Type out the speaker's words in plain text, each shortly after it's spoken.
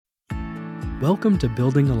Welcome to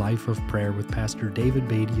Building a Life of Prayer with Pastor David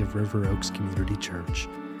Beatty of River Oaks Community Church,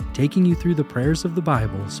 taking you through the prayers of the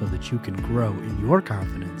Bible so that you can grow in your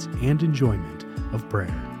confidence and enjoyment of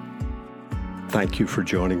prayer. Thank you for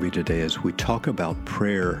joining me today as we talk about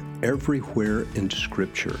prayer everywhere in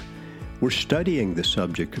Scripture. We're studying the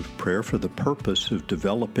subject of prayer for the purpose of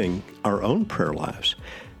developing our own prayer lives.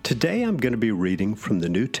 Today I'm going to be reading from the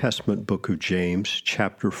New Testament book of James,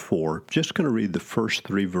 chapter 4. Just going to read the first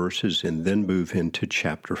 3 verses and then move into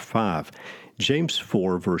chapter 5. James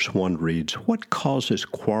 4, verse 1 reads, "What causes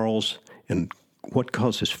quarrels and what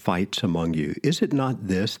causes fights among you? Is it not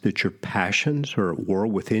this, that your passions are at war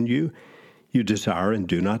within you? You desire and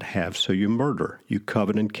do not have, so you murder. You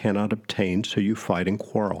covet and cannot obtain, so you fight and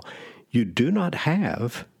quarrel. You do not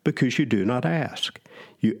have because you do not ask.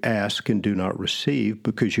 You ask and do not receive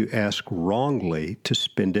because you ask wrongly to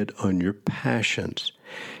spend it on your passions."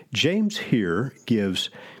 James here gives,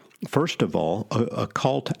 first of all, a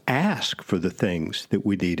call to ask for the things that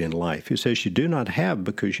we need in life. He says you do not have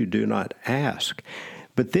because you do not ask.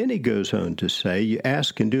 But then he goes on to say, you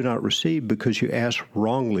ask and do not receive because you ask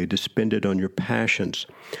wrongly to spend it on your passions.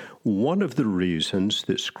 One of the reasons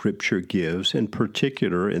that Scripture gives, in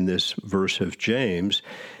particular in this verse of James,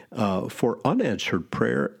 for unanswered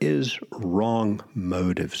prayer is wrong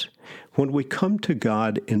motives. When we come to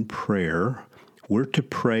God in prayer, we're to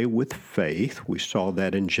pray with faith. We saw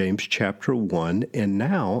that in James chapter 1, and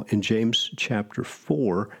now in James chapter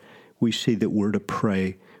 4, we see that we're to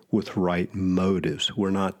pray with right motives. We're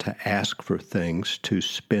not to ask for things to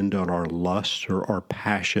spend on our lusts or our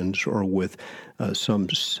passions or with some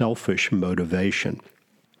selfish motivation.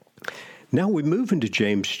 Now we move into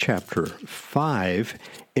James chapter 5,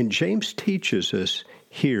 and James teaches us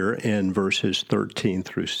here in verses 13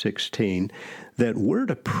 through 16 that we're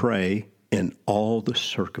to pray in all the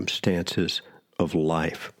circumstances of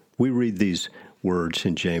life. We read these words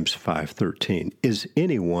in James 5:13. "Is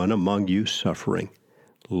anyone among you suffering?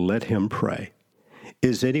 Let him pray.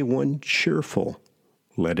 Is anyone cheerful?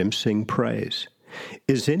 Let him sing praise.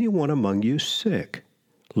 Is anyone among you sick?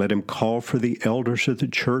 Let him call for the elders of the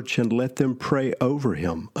church and let them pray over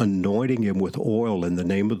him, anointing him with oil in the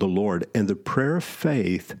name of the Lord. And the prayer of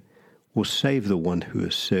faith will save the one who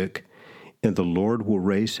is sick, and the Lord will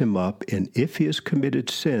raise him up. And if he has committed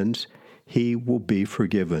sins, he will be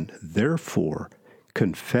forgiven. Therefore,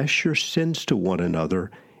 confess your sins to one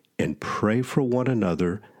another and pray for one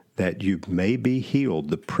another that you may be healed.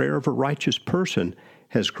 The prayer of a righteous person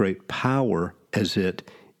has great power as it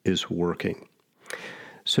is working."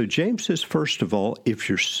 So James says, first of all, if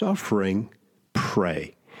you're suffering,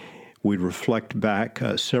 pray. We reflect back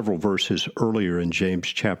several verses earlier in James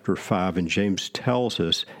chapter 5, and James tells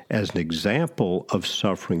us, as an example of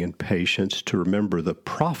suffering and patience, to remember the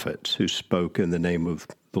prophets who spoke in the name of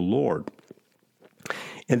the Lord.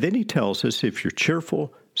 And then he tells us, if you're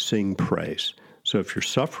cheerful, sing praise. So if you're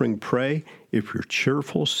suffering, pray. If you're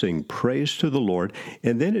cheerful, sing praise to the Lord.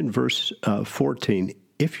 And then in verse 14,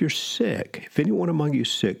 if you're sick, if anyone among you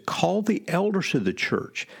is sick, call the elders of the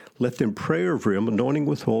church. Let them pray over him, anointing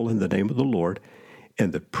with oil in the name of the Lord.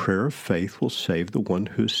 And the prayer of faith will save the one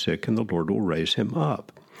who is sick, and the Lord will raise him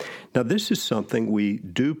up. Now, this is something we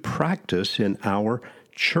do practice in our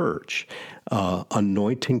church,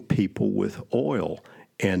 anointing people with oil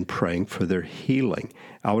and praying for their healing.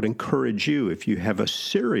 I would encourage you, if you have a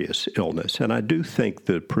serious illness, and I do think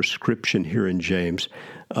the prescription here in James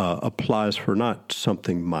applies for not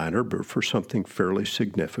something minor, but for something fairly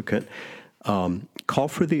significant, call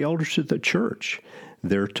for the elders of the church.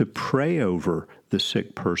 They're to pray over the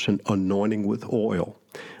sick person, anointing with oil.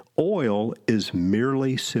 Oil is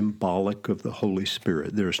merely symbolic of the Holy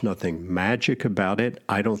Spirit. There's nothing magic about it.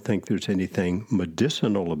 I don't think there's anything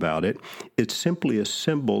medicinal about it. It's simply a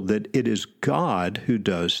symbol that it is God who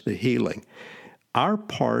does the healing. Our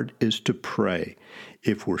part is to pray.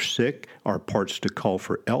 If we're sick, our part's to call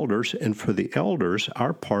for elders, and for the elders,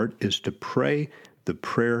 our part is to pray the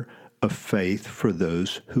prayer of faith for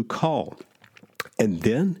those who call. And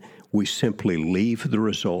then we simply leave the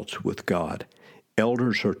results with God.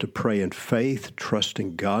 Elders are to pray in faith,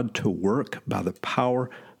 trusting God to work by the power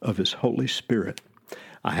of His Holy Spirit.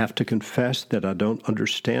 I have to confess that I don't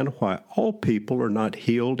understand why all people are not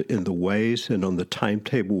healed in the ways and on the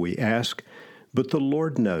timetable we ask, but the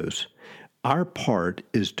Lord knows. Our part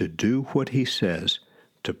is to do what He says,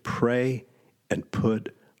 to pray and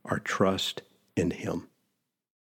put our trust in Him.